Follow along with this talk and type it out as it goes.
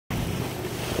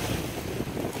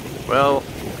Well,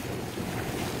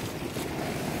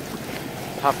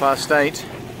 8:30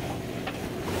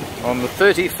 on the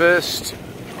 31st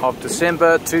of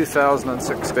December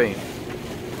 2016,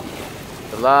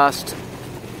 the last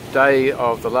day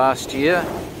of the last year.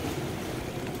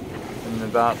 In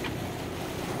about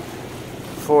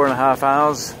 4.5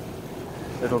 hours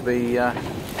it'll be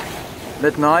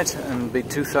midnight and be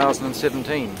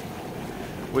 2017.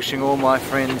 Wishing all my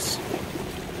friends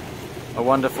a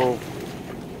wonderful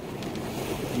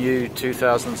new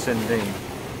 2017,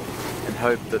 and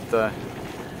hope that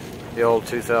the old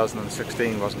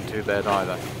 2016 wasn't too bad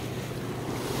either.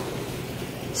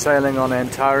 Sailing on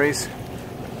Antares.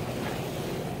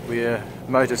 We're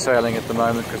motor sailing at the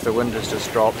moment because the wind has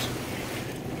just dropped,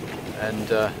 and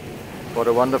what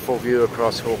a wonderful view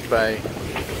across Hawke Bay,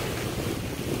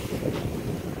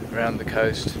 around the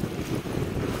coast.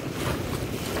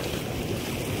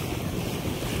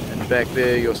 And back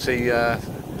there you'll see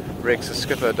Rex the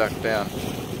skipper duck down.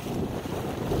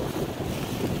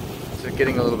 So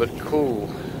getting a little bit cool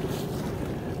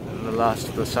in the last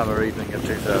of the summer evening of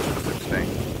 2016.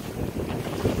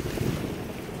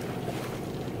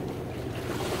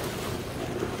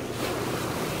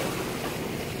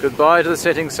 Goodbye to the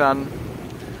setting sun,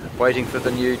 waiting for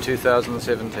the new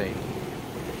 2017.